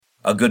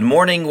A good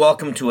morning.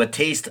 Welcome to a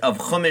Taste of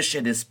Chumash.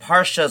 It is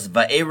Parshas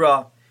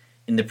Vaera.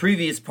 In the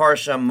previous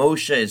Parsha,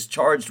 Moshe is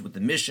charged with the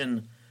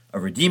mission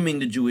of redeeming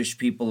the Jewish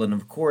people, and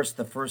of course,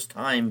 the first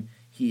time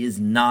he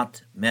is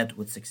not met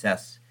with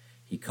success.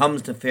 He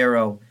comes to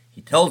Pharaoh,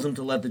 he tells him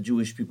to let the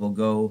Jewish people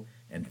go,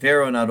 and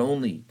Pharaoh not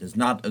only does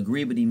not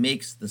agree, but he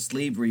makes the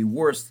slavery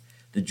worse.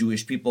 The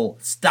Jewish people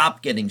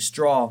stop getting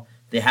straw,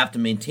 they have to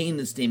maintain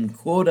the same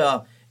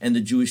quota, and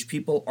the Jewish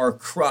people are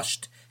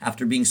crushed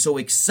after being so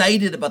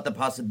excited about the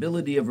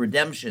possibility of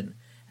redemption.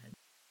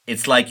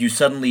 It's like you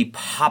suddenly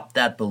pop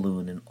that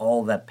balloon and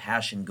all that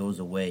passion goes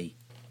away.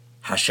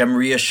 Hashem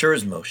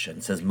reassures Moshe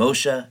and says,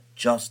 Moshe,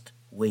 just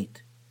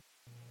wait.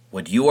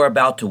 What you are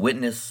about to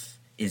witness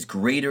is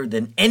greater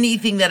than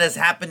anything that has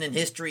happened in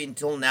history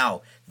until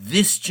now.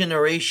 This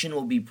generation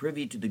will be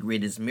privy to the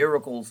greatest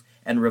miracles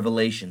and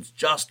revelations.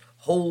 Just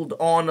hold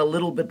on a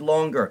little bit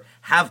longer.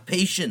 Have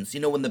patience.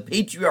 When the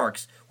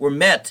patriarchs were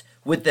met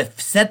with the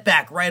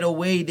setback right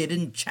away, they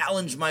didn't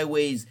challenge my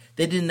ways.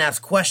 They didn't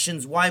ask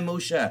questions. Why,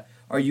 Moshe?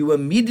 Are you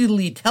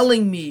immediately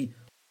telling me,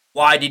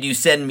 why did you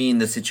send me?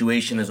 And the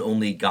situation has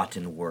only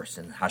gotten worse.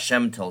 And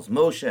Hashem tells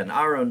Moshe and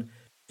Aaron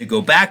to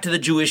go back to the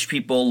Jewish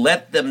people,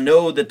 let them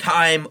know the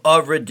time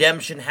of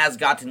redemption has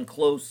gotten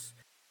close.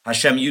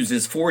 Hashem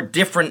uses 4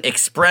 different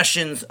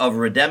expressions of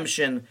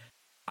redemption.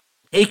 I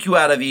will take you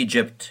out of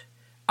Egypt.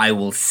 I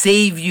will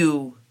save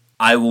you.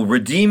 I will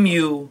redeem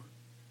you.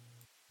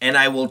 And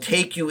I will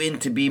take you in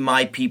to be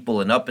my people.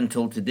 And up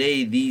until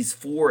today, these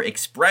 4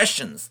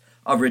 expressions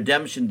of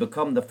redemption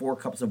become the 4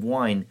 cups of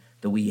wine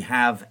that we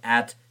have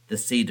at the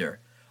Seder.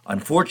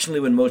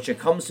 Unfortunately, when Moshe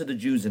comes to the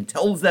Jews and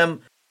tells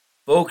them,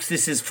 folks,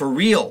 this is for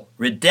real.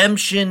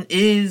 Redemption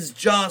is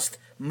just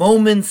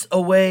moments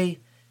away.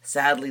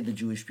 Sadly, the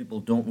Jewish people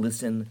don't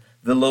listen.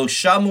 V'lo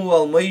shamu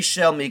al Moshe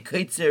al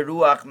meketzer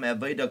ruach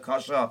me'avoda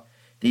kasha.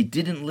 They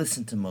didn't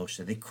listen to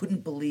Moshe. They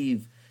couldn't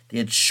believe. They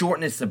had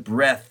shortness of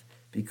breath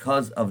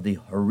because of the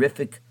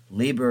horrific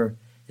labor.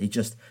 They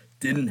just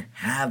didn't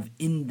have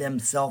in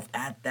themselves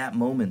at that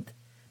moment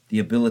the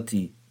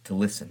ability to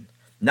listen.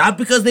 Not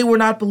because they were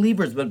not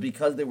believers, but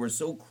because they were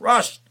so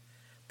crushed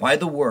by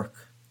the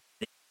work.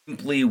 They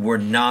simply were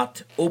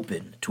not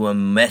open to a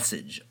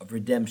message of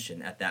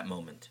redemption at that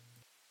moment.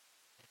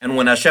 And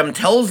when Hashem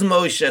tells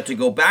Moshe to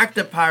go back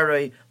to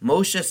Parai,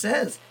 Moshe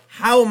says,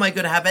 how am I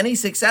going to have any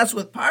success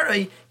with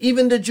Parai?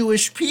 Even the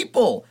Jewish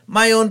people,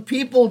 my own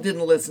people,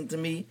 didn't listen to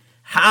me.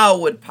 How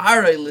would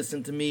Parai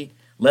listen to me,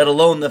 let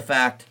alone the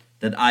fact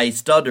that I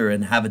stutter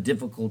and have a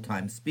difficult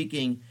time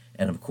speaking?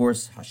 And of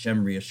course,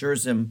 Hashem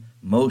reassures him,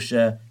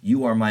 Moshe,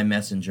 you are my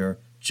messenger.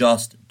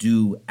 Just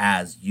do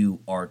as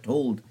you are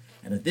told.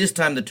 And at this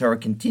time, the Torah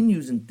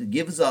continues and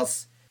gives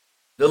us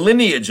the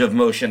lineage of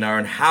Moshe and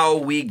Aaron, how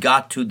we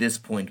got to this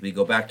point. We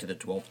go back to the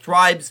 12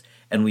 tribes,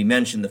 and we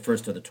mention the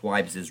first of the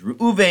tribes is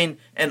Reuven,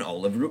 and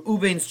all of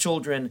Reuven's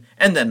children,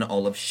 and then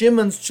all of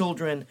Shimon's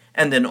children,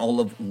 and then all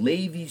of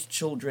Levi's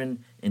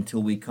children,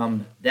 until we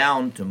come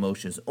down to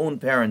Moshe's own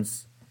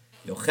parents,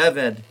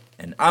 Yocheved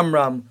and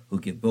Amram, who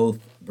give both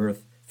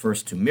birth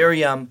first to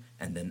Miriam,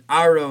 and then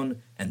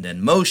Aaron, and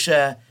then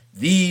Moshe.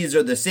 These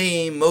are the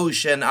same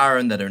Moshe and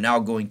Aaron that are now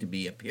going to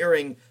be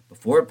appearing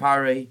before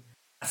Parai,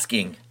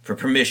 asking for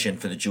permission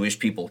for the Jewish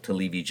people to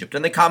leave Egypt.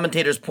 And the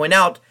commentators point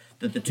out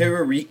that the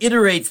Torah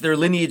reiterates their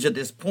lineage at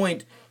this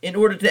point in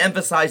order to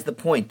emphasize the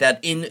point that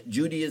in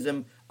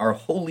Judaism, our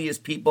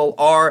holiest people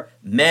are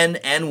men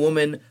and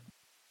women.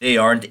 They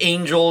aren't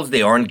angels,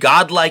 they aren't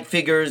godlike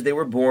figures. They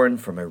were born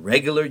from a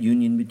regular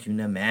union between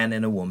a man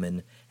and a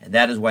woman. And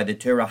that is why the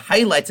Torah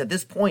highlights at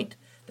this point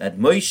that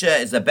Moshe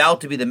is about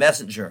to be the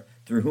messenger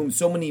through whom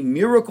so many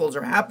miracles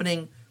are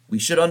happening. We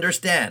should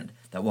understand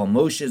that while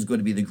Moshe is going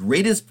to be the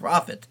greatest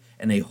prophet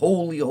and a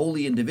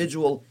holy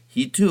individual,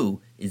 he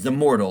too is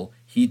immortal.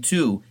 He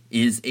too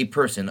is a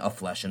person of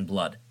flesh and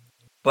blood.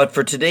 But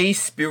for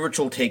today's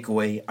spiritual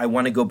takeaway, I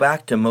want to go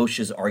back to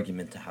Moshe's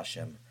argument to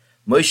Hashem.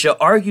 Moshe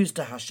argues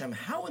to Hashem,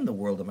 how in the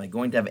world am I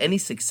going to have any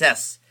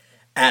success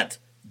at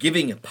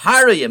giving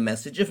Parai a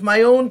message if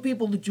my own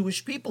people, the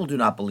Jewish people, do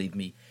not believe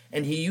me?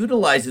 And he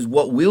utilizes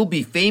what will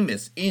be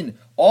famous in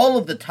all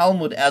of the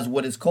Talmud as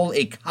what is called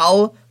a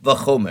kal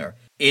v'chomer.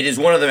 It is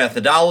one of the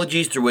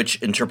methodologies through which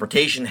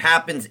interpretation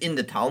happens in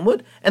the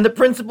Talmud, and the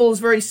principle is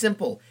very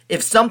simple.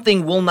 If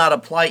something will not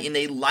apply in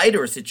a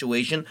lighter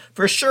situation,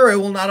 for sure it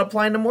will not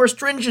apply in a more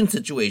stringent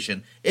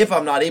situation. If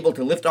I'm not able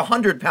to lift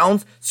 100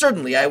 pounds,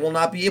 certainly I will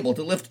not be able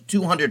to lift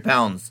 200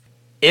 pounds.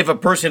 If a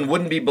person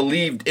wouldn't be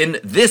believed in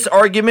this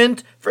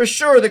argument, for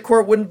sure the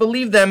court wouldn't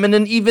believe them in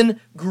an even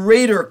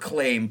greater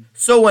claim,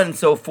 so on and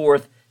so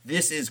forth.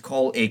 This is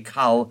called a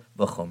kal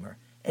v'chomer.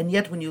 And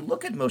yet, when you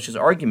look at Moshe's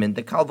argument,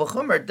 the kal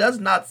v'chomer does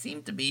not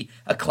seem to be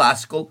a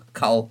classical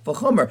kal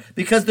v'chomer,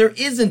 because there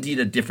is indeed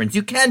a difference.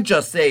 You can't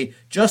just say,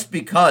 just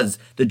because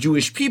the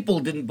Jewish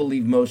people didn't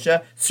believe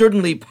Moshe,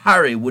 certainly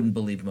Parai wouldn't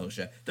believe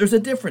Moshe. There's a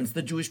difference.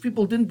 The Jewish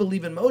people didn't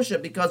believe in Moshe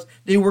because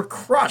they were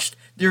crushed.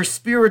 Their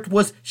spirit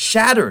was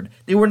shattered.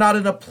 They were not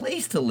in a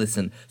place to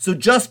listen. So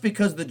just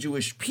because the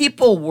Jewish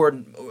people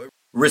were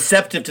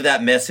receptive to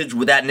that message,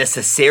 would that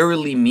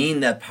necessarily mean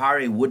that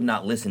Pare would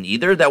not listen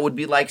either? That would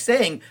be like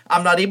saying,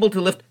 I'm not able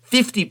to lift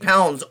 50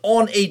 pounds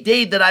on a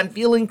day that I'm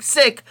feeling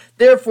sick,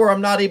 therefore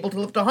I'm not able to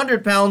lift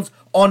 100 pounds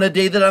on a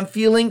day that I'm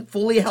feeling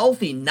fully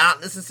healthy.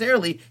 Not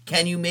necessarily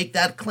can you make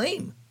that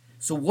claim.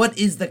 So what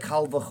is the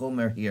Kal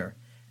V'chomer here?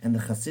 And the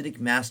Hasidic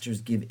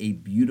masters give a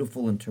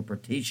beautiful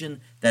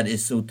interpretation that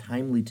is so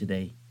timely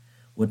today.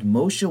 What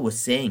Moshe was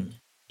saying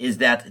is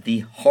that the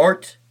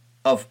heart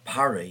of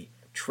Pare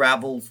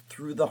travels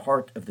through the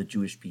heart of the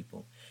Jewish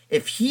people.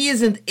 If he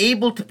isn't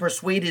able to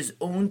persuade his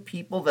own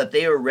people that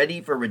they are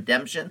ready for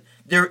redemption,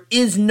 there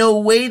is no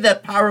way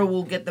that Paro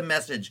will get the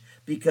message,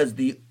 because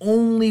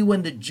only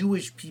when the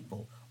Jewish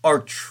people are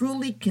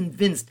truly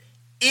convinced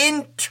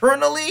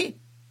internally,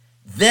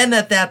 then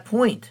at that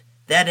point,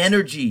 that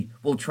energy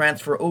will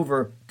transfer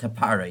over to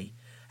Pare.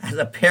 As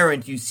a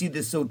parent, you see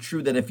this so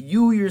true that if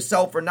you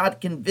yourself are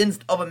not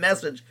convinced of a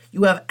message,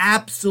 you have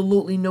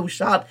absolutely no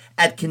shot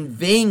at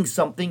conveying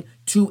something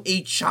to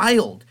a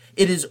child.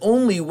 It is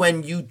only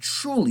when you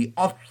truly,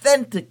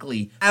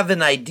 authentically have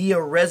an idea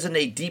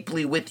resonate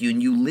deeply with you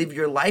and you live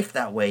your life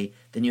that way,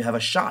 then you have a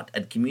shot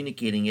at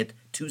communicating it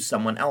to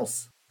someone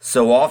else.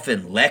 So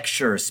often,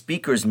 lecturers,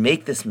 speakers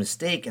make this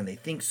mistake and they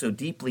think so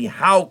deeply,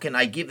 how can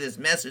I give this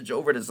message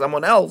over to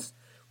someone else?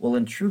 Well,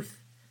 in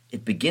truth,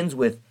 it begins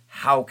with,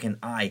 how can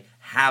I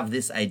have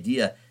this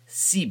idea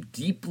seep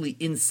deeply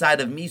inside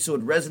of me so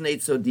it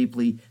resonates so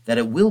deeply that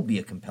it will be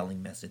a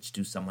compelling message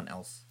to someone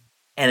else?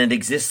 And it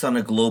exists on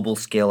a global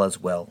scale as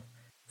well.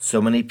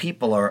 So many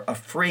people are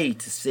afraid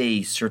to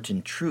say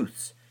certain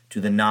truths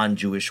to the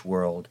non-Jewish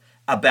world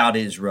about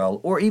Israel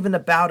or even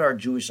about our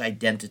Jewish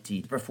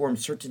identity, to perform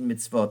certain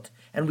mitzvot,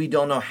 and we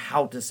don't know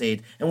how to say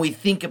it, and we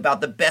think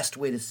about the best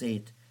way to say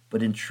it.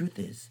 But in truth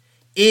is,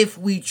 if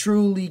we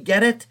truly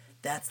get it,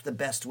 that's the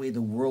best way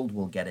the world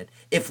will get it.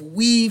 If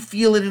we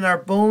feel it in our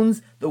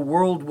bones, the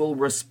world will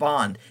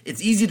respond.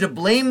 It's easy to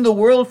blame the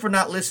world for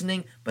not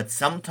listening, but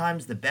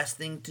sometimes the best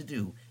thing to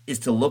do is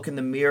to look in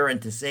the mirror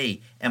and to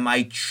say, am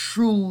I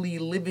truly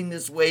living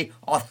this way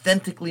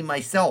authentically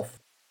myself?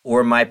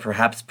 Or am I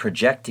perhaps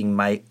projecting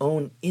my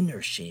own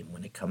inner shame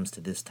when it comes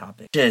to this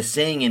topic? Is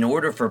saying in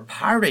order for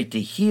Pare to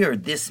hear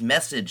this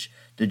message,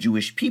 the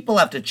Jewish people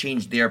have to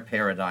change their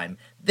paradigm.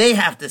 They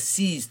have to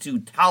cease to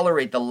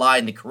tolerate the lie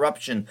and the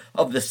corruption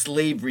of the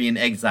slavery and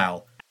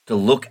exile, to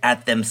look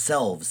at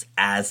themselves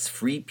as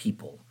free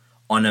people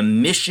on a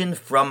mission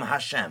from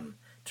Hashem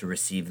to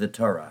receive the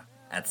Torah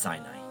at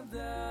Sinai.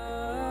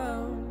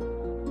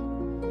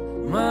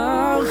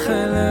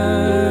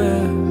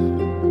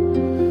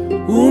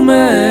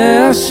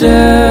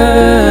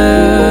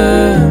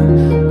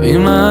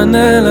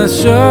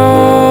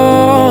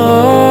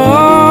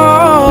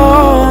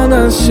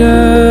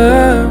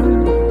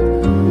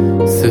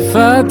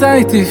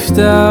 שפתי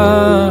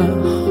תפתח